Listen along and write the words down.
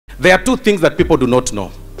There are two things that people do not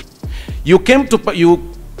know. You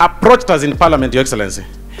approached us in Parliament, Your Excellency,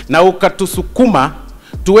 na ukatusukuma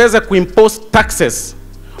tuweze kuimpose taxes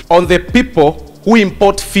on the people who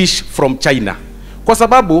import fish from China. Kwa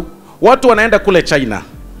sababu watu wanaenda kule China,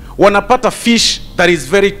 wanapata fish that is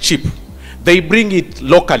very cheap. They bring it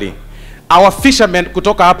locally. Our fishermen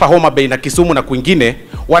kutoka hapa Homabay na Kisumu na kwingine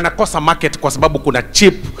wanakosa market kwa sababu kuna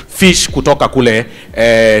cheap fish kutoka kule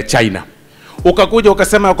China. Ukakuja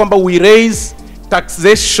ukasema kwamba we raise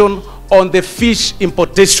taxation on the fish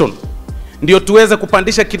importation, ndio tuweze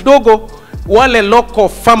kupandisha kidogo wale local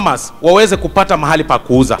farmers waweze kupata mahali pa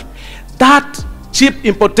kuuza. That cheap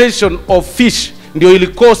importation of fish ndio ili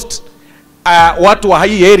cost watu wa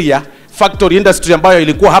hii area factory industry ambayo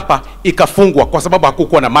ilikuwa hapa ikafungwa kwa sababu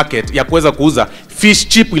hakukuwa na market ya kuweza kuuza fish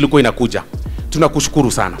cheap ilikuwa inakuja.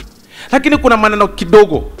 Tunakushukuru sana. Lakini kuna maneno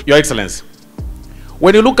kidogo, Your Excellency.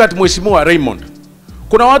 When you look at Mheshimiwa Raymond,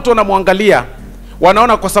 kuna watu wanamwangalia,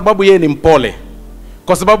 wanaona kwa sababu yeye ni mpole,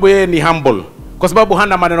 kwa sababu yeye ni humble, kwa sababu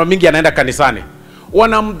hana maneno mingi anaenda kanisani,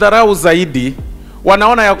 wanamdharau zaidi.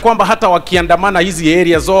 Wanaona ya kwamba hata wakiandamana hizi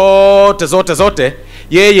area zote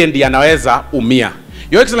yeye ndiye anaweza umia.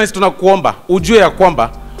 Your Excellency, tunakuomba ujue ya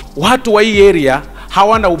kwamba watu wa hii area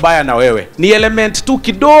hawana ubaya na wewe. Ni element tu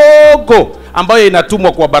kidogo ambayo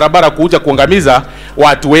inatumwa kwa barabara kuja kuangamiza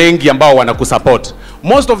watu wengi ambao wanakusupport.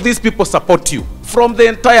 Most of these people support you from the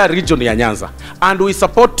entire region ya Nyanza, and we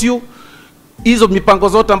support you. Hizo mipango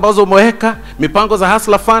zote ambazo umeweka, mipango za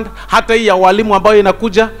Hustler Fund, hata hii ya walimu ambayo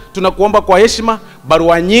inakuja, tunakuomba kwa heshima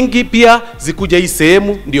barua nyingi pia zikuja hii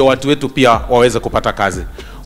sehemu ndio watu wetu pia waweze kupata kazi.